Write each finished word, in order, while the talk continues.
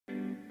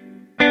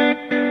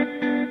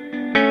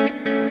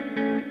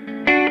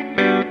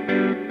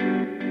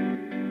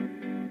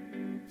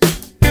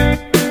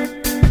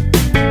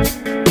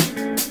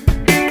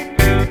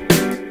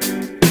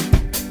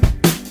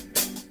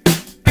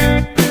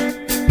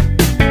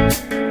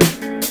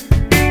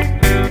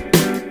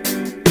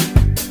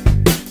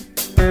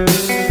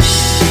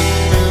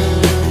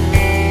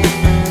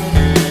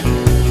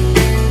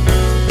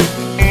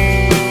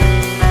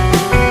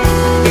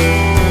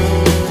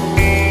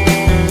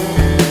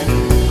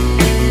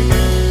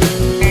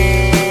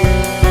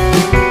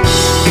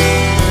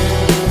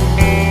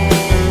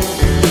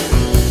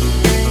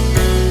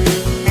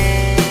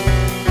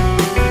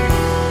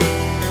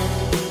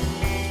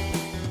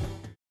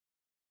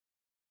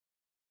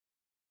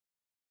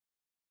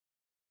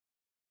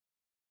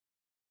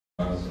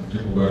Sukri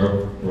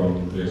Mubarok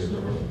from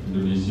Beiersdorf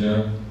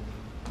Indonesia,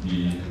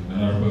 the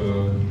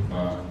Honorable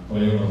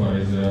Oyong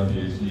Novareza,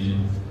 Ph.D.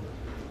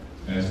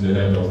 as the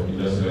head of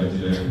Industrial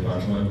Engineering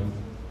Department,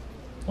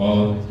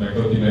 all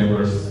faculty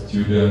members,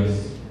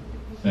 students,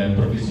 and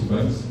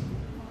participants.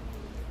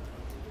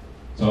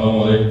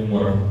 Assalamualaikum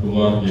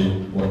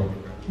warahmatullahi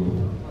wabarakatuh.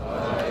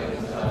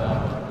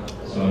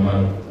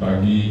 Selamat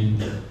pagi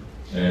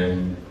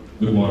and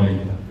good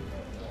morning.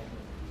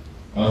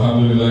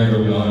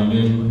 Alhamdulillahirabbil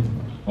alamin.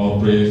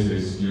 All praise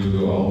is due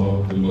to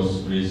Allah, the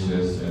most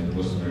gracious and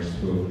most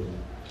merciful.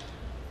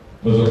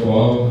 First of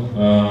all,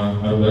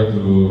 I would like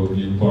to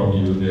inform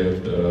you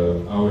that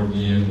our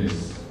dean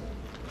is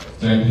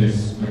sent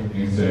his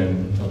greetings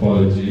and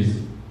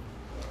apologies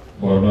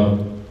for not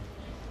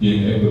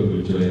being able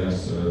to join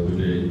us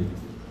today.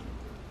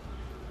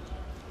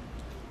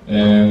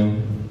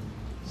 And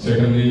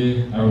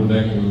secondly, I would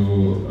like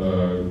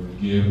to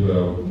give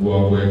a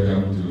warm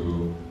welcome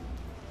to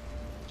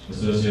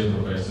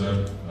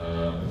Assc.Prof.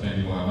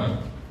 Effendi bin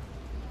Muhamad.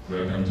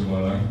 Welcome to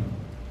Melaka,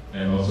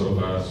 and also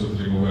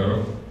Sukri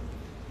Mubarok.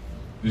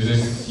 This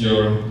is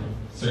your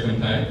second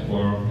time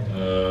for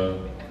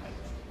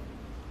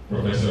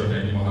Professor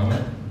Effendi bin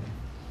Muhamad.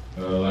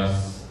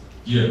 Last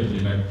year we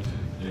met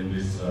in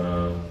this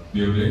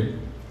building.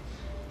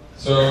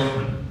 So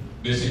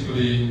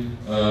basically,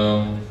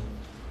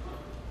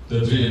 the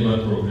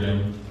 3-in-1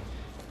 program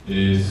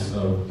is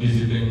a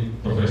visiting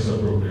professor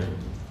program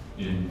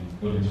in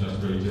Universitas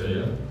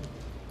Brawijaya,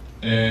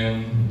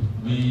 and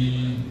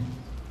we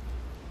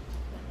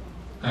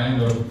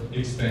kind of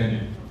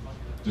extended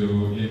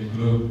to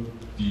include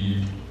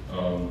the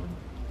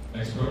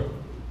expert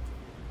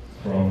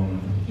from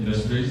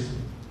industries,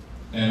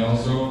 and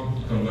also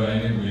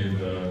combine it with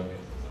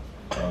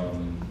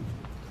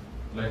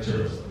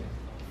lecturers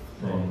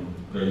from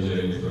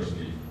Brawijaya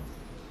University.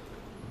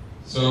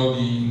 So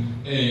the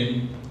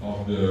aim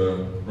of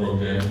the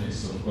program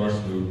is, of course,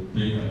 to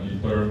bring a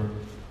deeper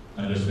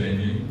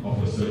understanding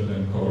of a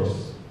certain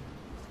course.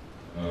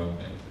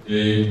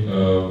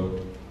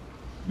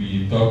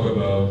 We talk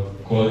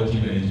about quality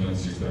management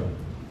system,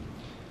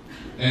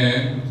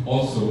 and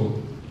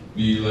also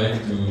we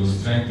like to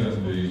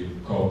strengthen the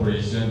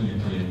cooperation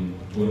between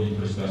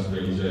Universitas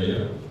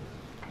Brawijaya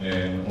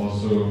and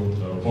also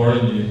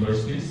foreign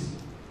universities,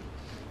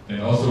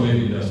 and also with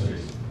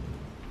industries.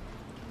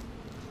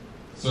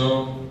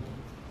 So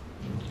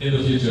in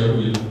the future,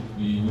 we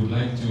would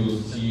like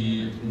to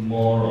see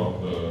more of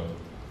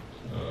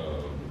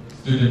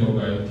student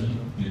mobility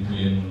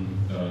between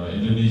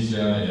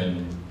Indonesia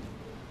and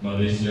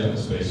Malaysia,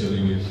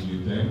 especially with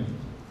UTeM,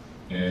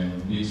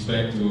 and we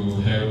expect to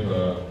have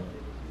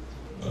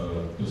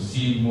to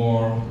see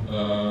more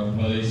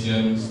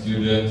Malaysian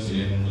students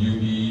in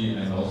UB,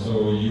 and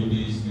also UB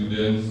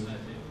students,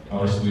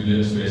 our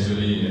students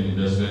especially in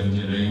industrial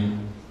engineering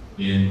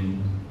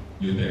in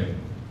UTeM.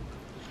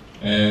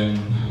 And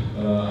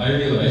I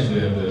realized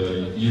that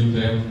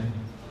UTeM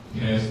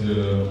has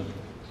the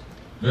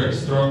very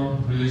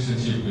strong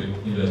relationship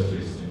with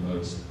industries in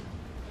Malaysia.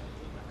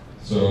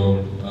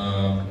 So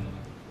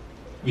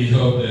we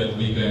hope that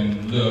we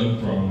can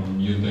learn from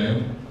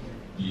UTeM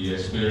the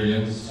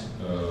experience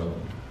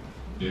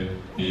that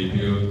they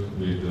build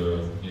with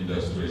the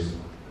industries.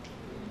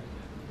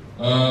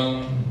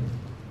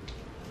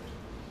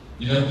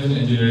 Industrial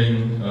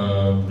Engineering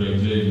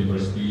Brawijaya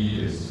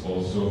University is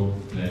also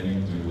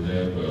planning to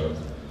have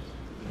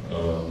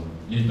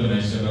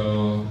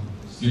international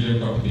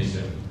student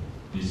competition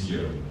this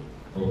year,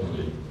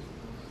 hopefully.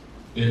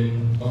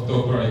 In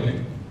October, I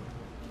think.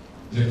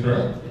 Is it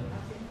correct?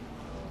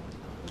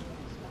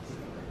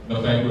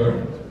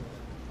 November?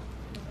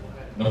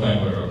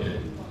 November, okay.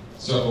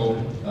 So,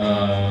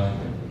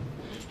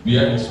 we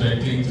are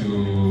expecting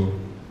to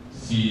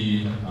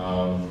see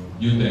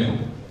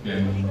UTeM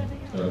can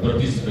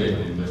participate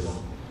in this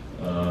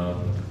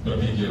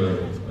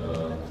particular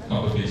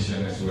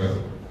competition as well.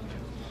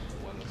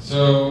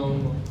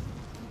 So,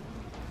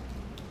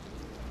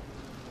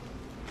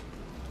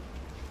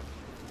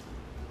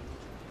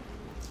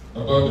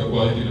 about the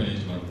quality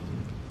management.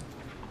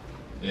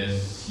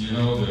 As you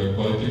know, the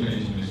quality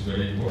management is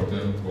very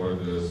important for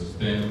the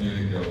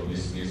sustainability of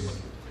business.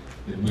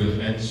 It will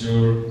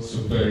ensure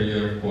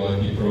superior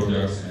quality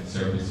products and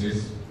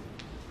services.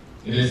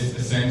 It is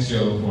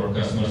essential for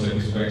customer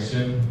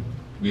satisfaction,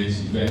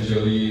 which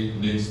eventually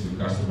leads to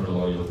customer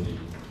loyalty.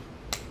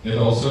 It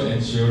also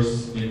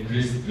ensures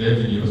increased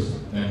revenues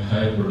and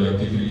high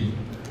productivity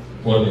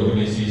for the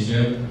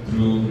organization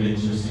through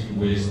reducing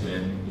waste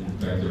and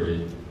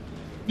inventory.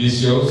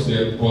 This shows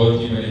that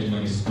quality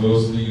management is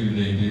closely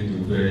related to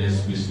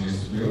various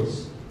business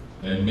fields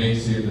and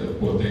makes it a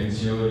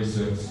potential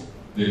research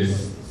that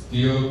is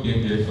still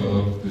being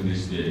developed to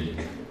this day.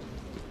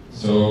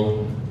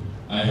 So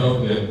I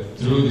hope that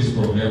through this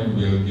program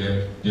we will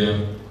get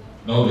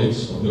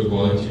knowledge of the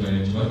quality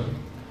management,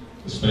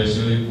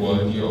 especially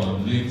quality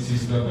on lean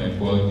system and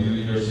quality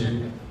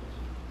leadership,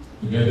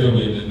 together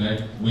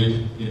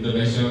with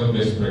international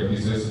best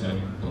practices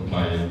and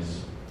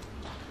compliance.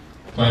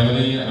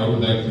 Finally, I would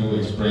like to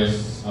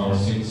express our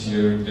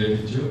sincere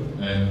gratitude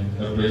and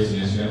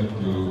appreciation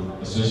to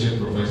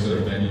Associate Professor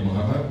Effendi bin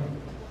Muhamad,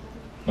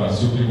 Pak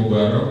Sukri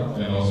Mubarok,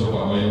 and also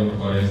Pak Oyong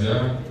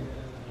Novareza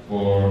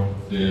for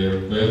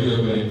their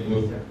valuable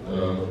input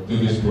to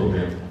this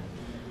program.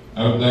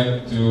 I would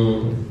like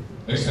to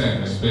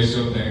extend a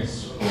special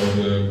thanks for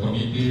the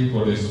committee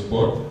for their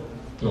support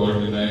to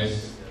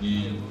organize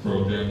the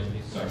program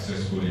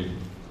successfully.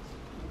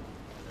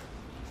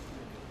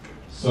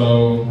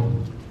 So,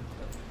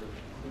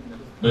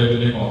 by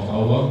the name of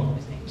Allah,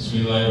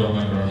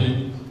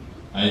 Bismillahirrahmanirrahim,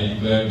 I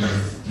declare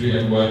this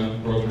 3-in-1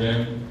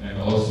 program and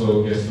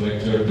also guest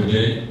lecture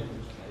today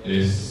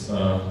is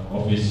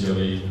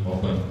officially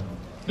open.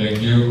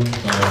 Thank you.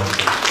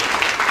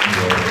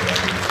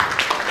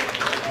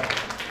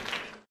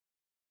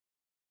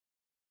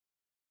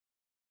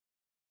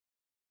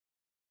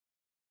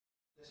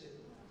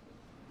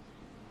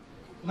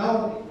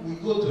 Now we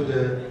go to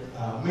the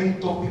main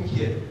topic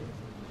here.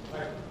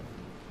 Right.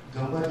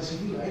 Gambar di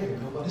sini lah,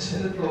 gambar di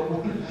sana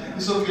kelompok.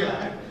 It's okay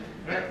lah,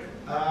 right?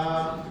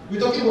 We're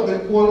talking about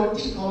the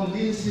quality on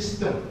lean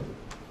system,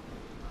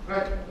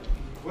 right?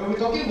 When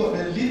we're talking about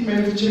the lean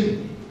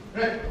manufacturing,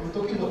 right? We're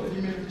talking about the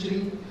lean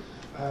manufacturing.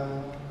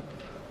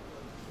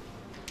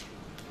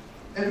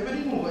 Everybody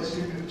know what is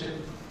lean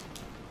manufacturing?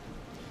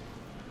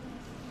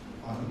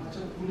 Ini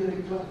macam kuliah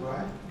di kelas,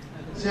 right?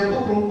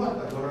 Siapa perempuan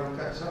tak ada orang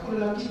angkat, siapa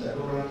lelaki tak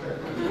ada orang angkat.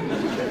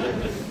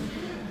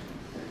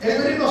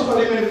 Everybody knows about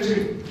lean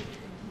manufacturing.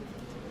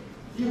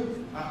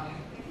 You,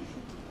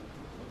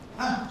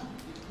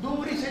 don't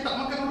worry, saya tak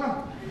makan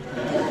orang.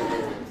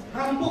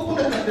 Rambut pun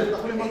dah tak ada, tak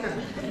boleh makan.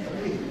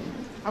 Okay.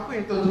 Apa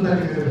yang tahu tentang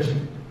lean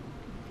manufacturing?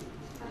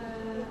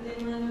 Lean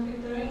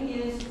manufacturing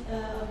is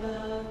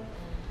about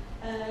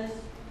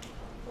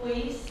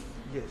waste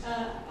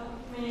of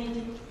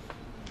managing.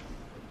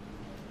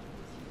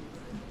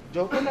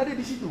 Jawapan ada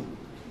di situ.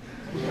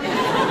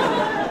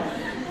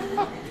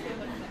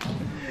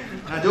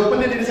 Nah,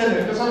 jawapannya ada di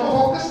sana. Kalau sama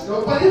fokus,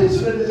 jawapannya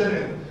sudah di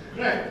sana.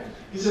 Right?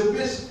 It's a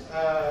based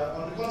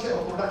on the concept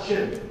of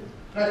production.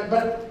 Right?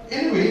 But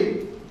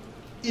anyway,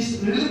 it's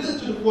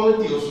related to the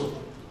quality also.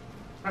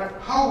 Right?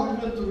 How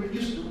we want to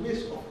reduce the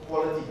waste of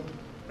quality.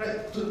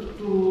 Right?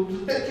 To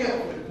take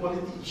care of the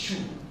quality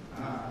issue.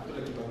 Itu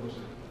lagi bagus.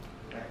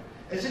 Right?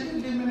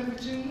 Actually, lean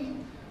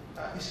manufacturing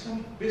is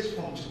based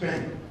from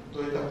Japan.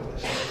 Toyota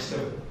production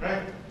system,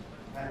 right?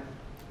 And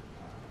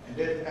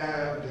then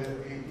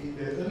in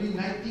the early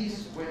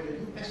 90s, when the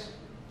US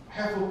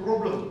have a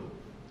problem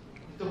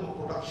in terms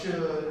of production,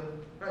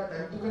 right?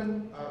 Dan itu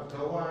kan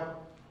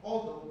gawat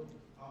all the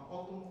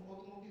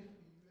automotive.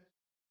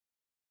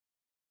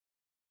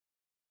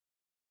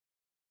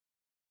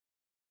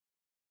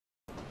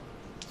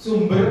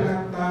 Sumber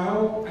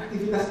atau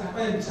aktivitas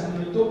apa yang bisa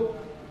menutup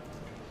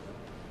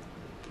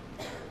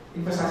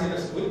investasi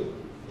tersebut,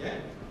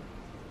 ya?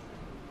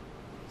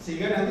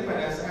 Sehingga nanti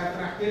pada saat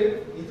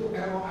terakhir itu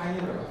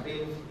ROI-nya berapa?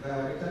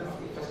 Return of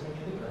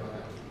investment-nya itu berapa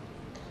kali?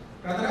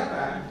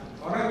 Rata-rata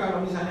orang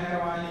kalau misalnya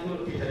ROI-nya itu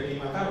lebih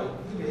dari 5 tahun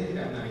itu biasanya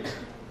tidak menarik.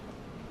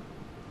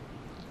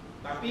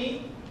 Tapi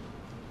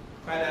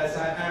pada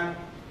saat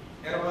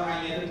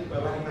ROI-nya itu di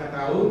bawah 5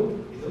 tahun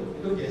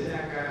itu biasanya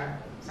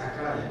agak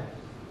sakral ya.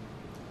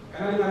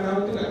 Karena 5 tahun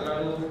itu nggak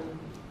terlalu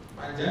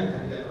panjang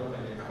dan tidak terlalu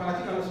pendek.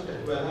 Apalagi kalau sudah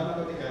 2 tahun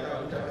atau 3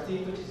 tahun sudah pasti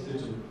itu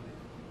disetujui.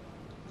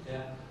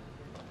 Ya.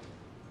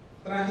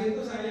 Terakhir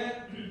itu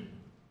saya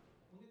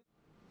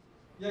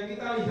yang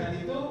kita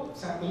lihat itu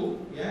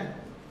satu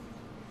ya,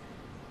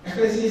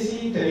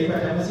 efisiensi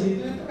daripada mesin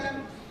itu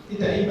kan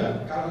tidak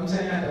imbang. Kalau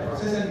misalnya ada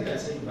proses yang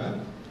tidak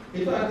seimbang,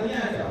 itu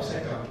artinya ada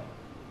obstacle.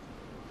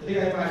 Jadi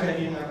kayak Pak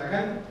Effendi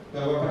mengatakan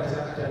bahwa pada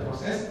saat ada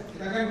proses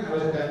kita kan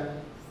harus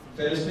ada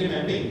value stream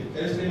mapping.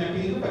 Value stream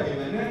mapping itu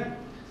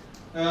bagaimana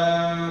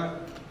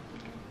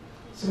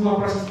semua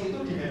proses itu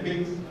di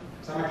mapping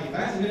sama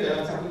kita, sehingga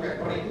dalam satu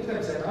paper itu kita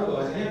bisa tahu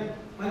bahwasanya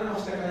mana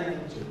obstacle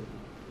yang muncul.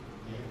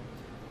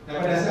 Nah,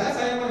 pada saat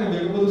saya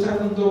mengambil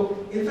keputusan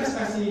untuk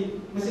investasi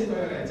mesin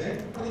boiler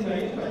eject,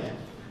 pertimbangan itu banyak.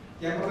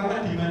 Yang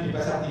pertama demand di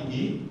pasar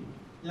tinggi,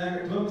 yang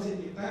kedua mesin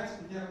kita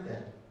speednya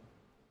rendah.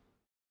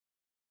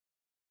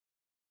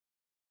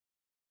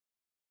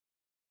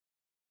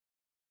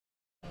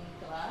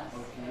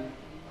 Okay.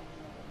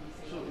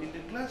 So in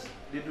the class,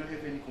 they don't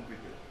have any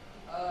computer.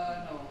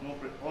 No.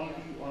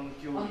 Only on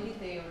theory. Only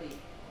theory.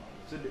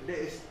 So that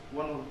is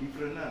one of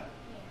different.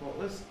 For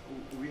us,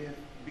 we have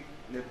big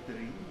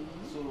laboratory,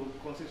 so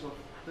consists of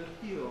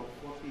 30 or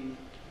 40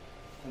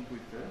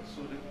 computers.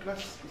 So the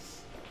class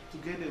is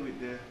together with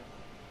the.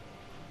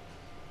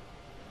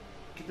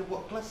 Kita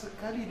buat kelas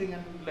sekali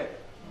dengan lab.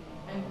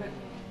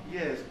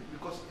 Yes,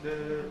 because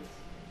the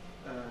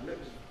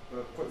lab is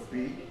quite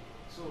big.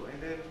 So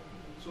and then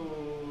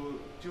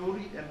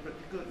theory and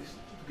practical is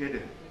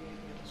together.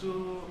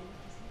 So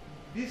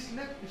this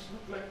lab is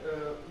look like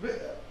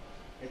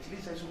actually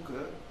saya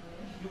suka.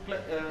 Look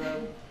like a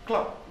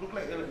club, look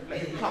like a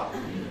club,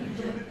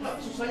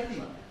 club society.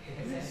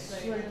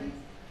 Society.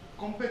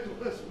 Compared to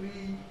us,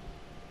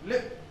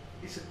 lab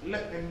is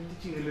lab and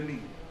teaching and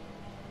learning.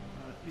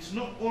 It's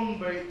not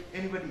owned by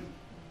anybody.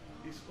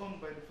 It's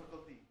owned by the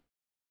faculty.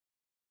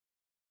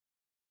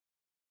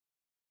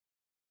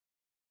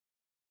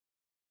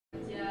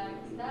 Ya,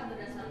 kita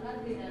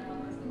berdasarkan kriteria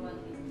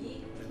perguruan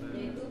tinggi,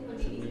 yaitu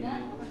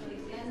pendidikan,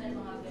 penelitian, dan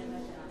pengabdian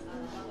masyarakat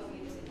atau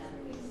universitas.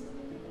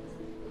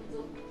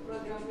 Untuk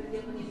program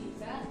kerja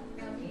pendidikan,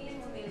 kami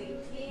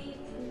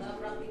memiliki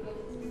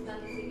praktikum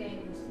statistika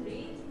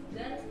industri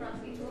dan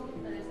praktikum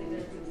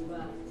terintegrasi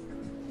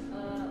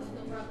 2.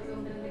 Untuk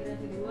praktikum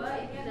terintegrasi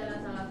 2 ini adalah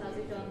salah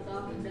satu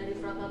contoh dari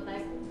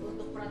prototipe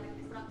untuk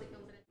praktikum.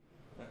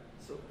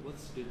 So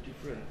what's the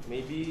difference?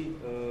 Maybe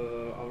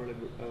our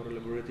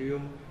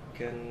laboratorium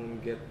can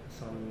get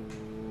some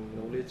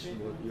knowledge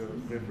about your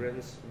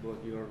preference, about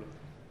your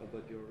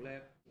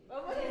lab.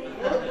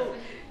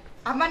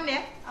 Aman ya?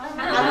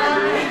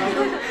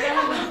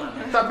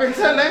 Tak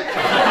pengsan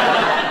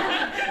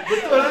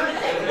Betul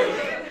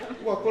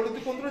Wah,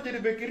 quality control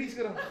jadi bakery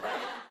sekarang.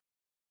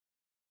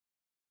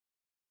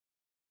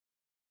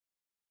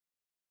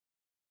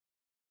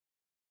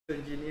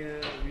 Engineer,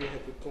 we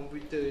have a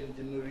computer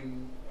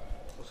engineering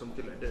or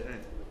something like that, right?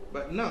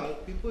 But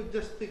now people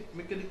just take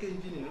mechanical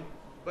engineer,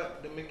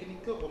 but the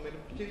mechanical or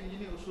manufacturing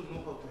engineer also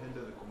know how to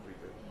handle the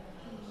computer.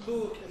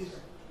 So is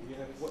you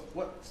have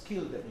what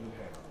skill that you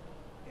have,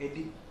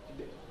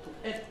 to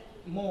add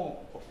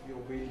more of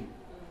your value.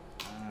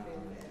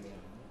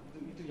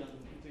 Itu yang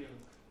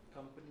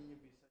company-nya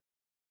bisa.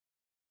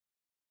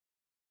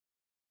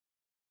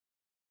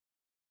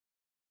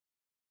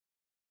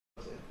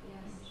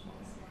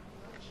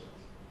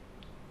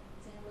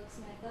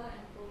 Metal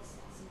and pulse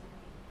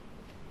oximeter.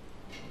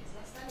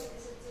 Last time we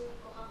visited to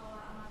Coca-Cola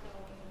Amateur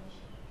of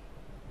Indonesia.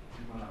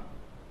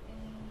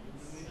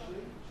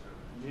 Indonesia,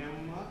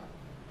 Myanmar,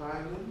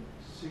 Thailand,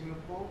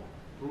 Singapore,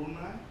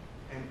 Brunei,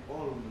 and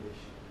all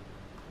Malaysia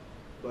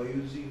by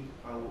using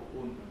our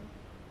own.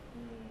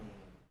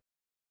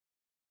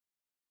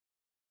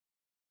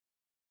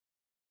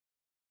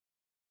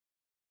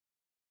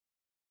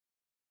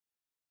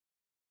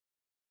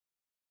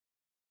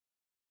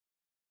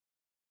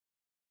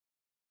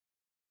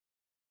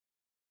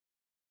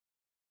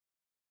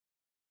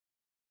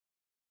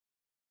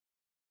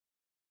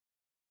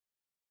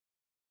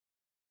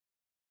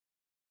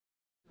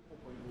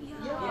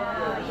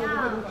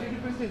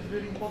 Is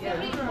very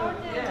important. Very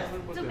important. Yeah.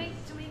 To make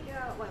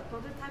what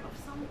prototype of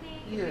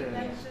something. Yeah.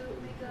 Like to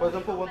make a For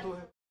example, want to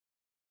have.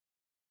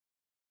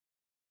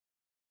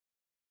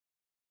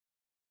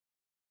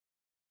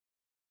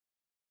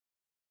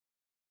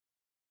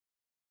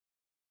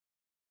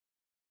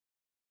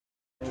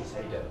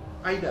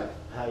 Haida.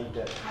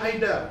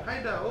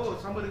 Oh,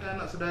 sama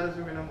dengan anak saudara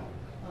saya nama.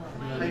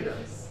 Haida.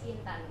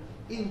 Intan.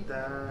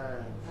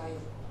 Intan.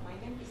 My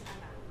name is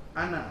Anna.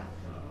 Ana.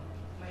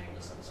 My name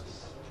is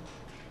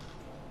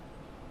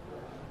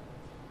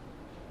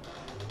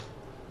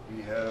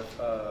We have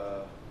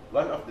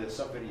one of the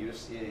software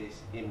used is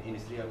in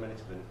industrial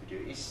management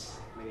video is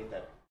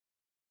Minitab.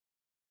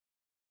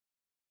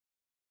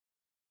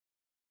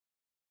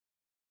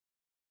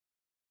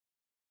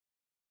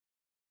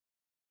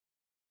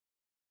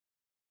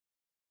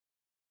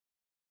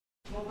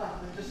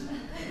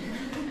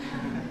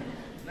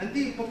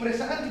 Nanti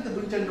peperiksaan kita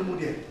bincang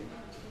kemudian.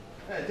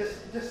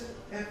 Just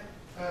have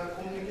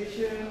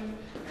communication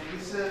and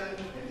listen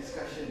and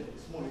discussion.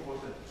 It's more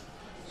important.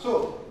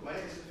 So, my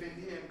name is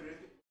Effendi. I'm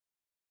graduate.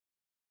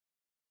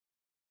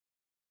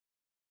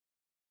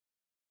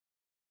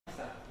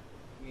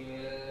 We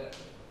will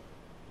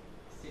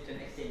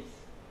student exchange.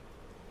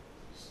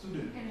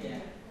 Student.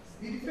 Yeah.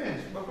 It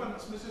depends. Bapak nak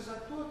semester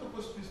 1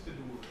 ataupun semester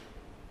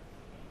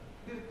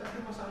 2. Dia tak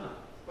ada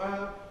masalah.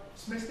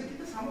 Semester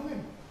kita sama kan?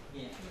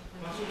 Yeah.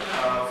 Masuk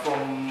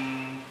from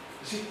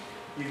see,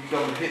 you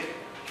become head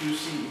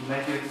QC in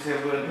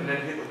 1987 and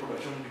then head of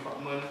production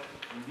department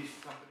in this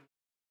company.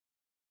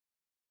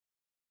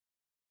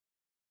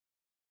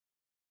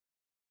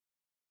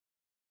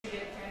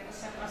 Can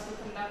accept us to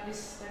conduct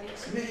this study.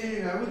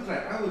 Yeah, I will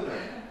try.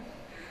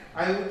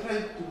 I will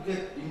try to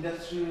get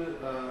industrial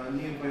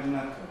nearby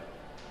Melaka.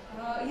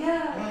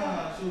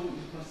 So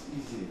it must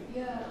easier.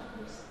 Yeah.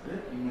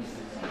 It must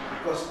easier.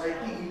 Because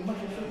I think in March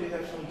also they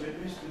have some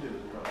graduate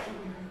students. So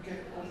if you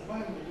can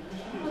combine the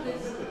graduate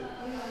students, it's better.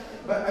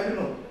 But I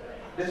don't know.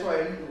 That's why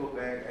I need to go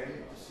back. I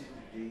need to see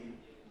the date.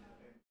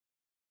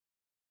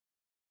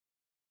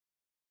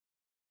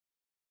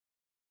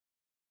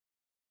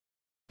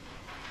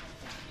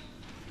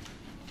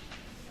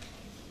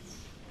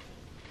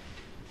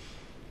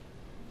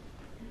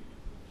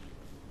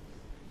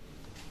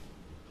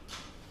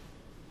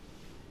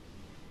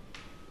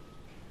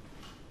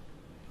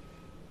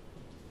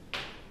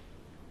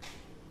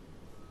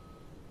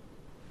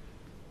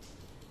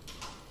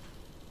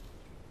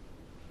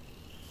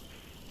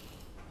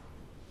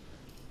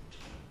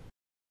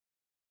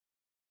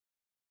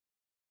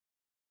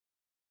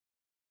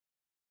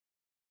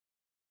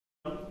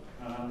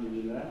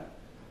 Alhamdulillah,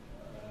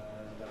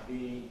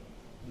 tapi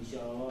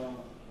insya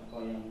Allah apa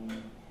yang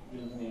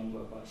ilmu yang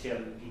Bapak share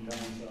ke kita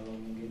insya Allah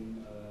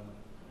mungkin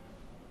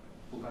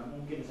bukan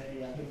mungkin,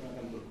 saya yakin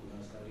akan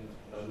berguna sekali.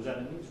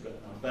 barusan ini juga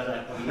nambah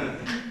lagi.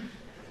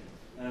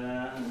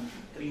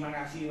 Terima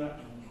kasih Pak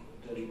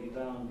dari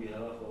kita on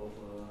behalf of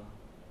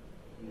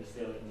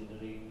Industrial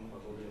Engineering,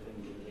 Faculty of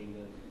Engineering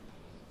dan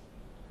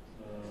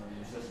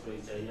Universitas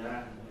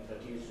Brawijaya.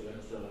 Tadi sudah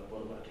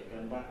lapor Pak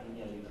Dekan, Pak ini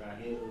hari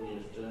terakhir, ya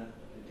sudah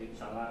titip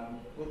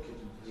salam.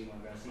 Terima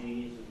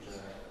kasih sudah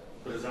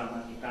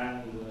bersama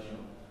kita gitu.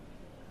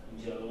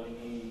 Insya Allah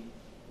ini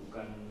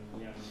bukan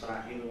yang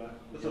terakhir Pak.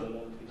 Insya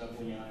Allah kita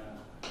punya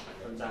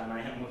rencana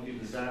yang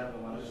lebih besar.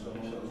 Kemarin sudah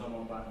ngomong sama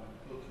Pak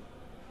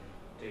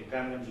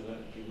Dekan kan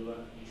juga gitu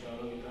Pak. Insya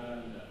Allah kita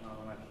tidak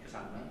lama lagi ke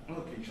sana.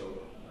 Insya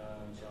Allah.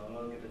 Insya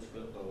Allah kita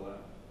juga bawa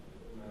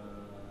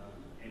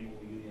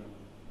MOU yang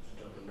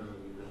sudah benar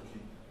gitu.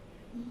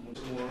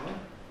 Semua,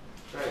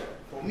 right?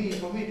 For me,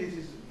 this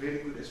is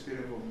very good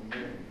experience for me.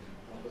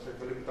 Pasal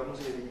kali pertama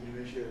saya di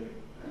Indonesia,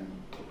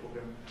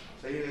 program.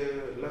 Saya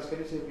last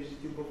kali saya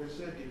visiting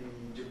professor di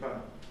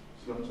Jepang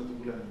selama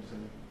 1 bulan di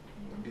sana,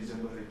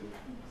 Desember itu.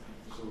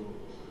 So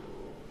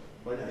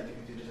banyak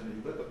aktiviti di sana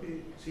juga.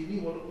 Tapi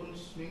sini walaupun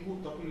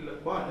seminggu tapi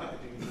banyak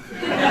aktiviti.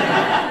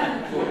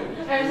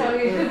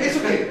 It's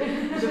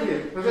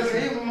okay. Pasal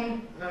saya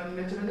memang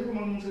nature ini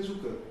memang saya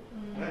suka.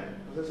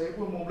 Pasal saya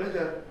pun mau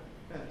belajar.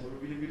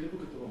 Bila-bila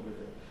pun kita mau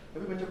belajar.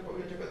 Tapi macam Pak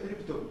yang cakap tadi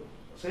betul.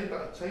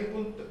 Saya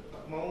pun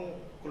tak mau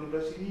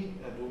kolaborasi ni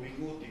 2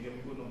 minggu, 3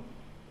 minggu no.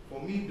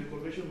 For me, the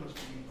collaboration must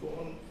be go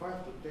on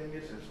 5 to 10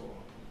 years and so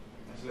on.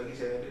 Selagi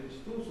saya ada di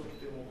situ, so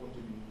kita mau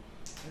continue.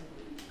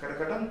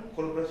 Kadang-kadang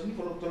kolaborasi ni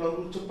kalau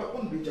terlalu cepat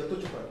pun dia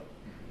jatuh cepat.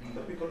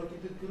 Tapi kalau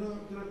kita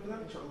gerak,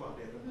 insyaAllah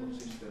dia akan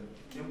konsisten.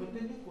 Yang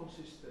penting dia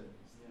konsisten.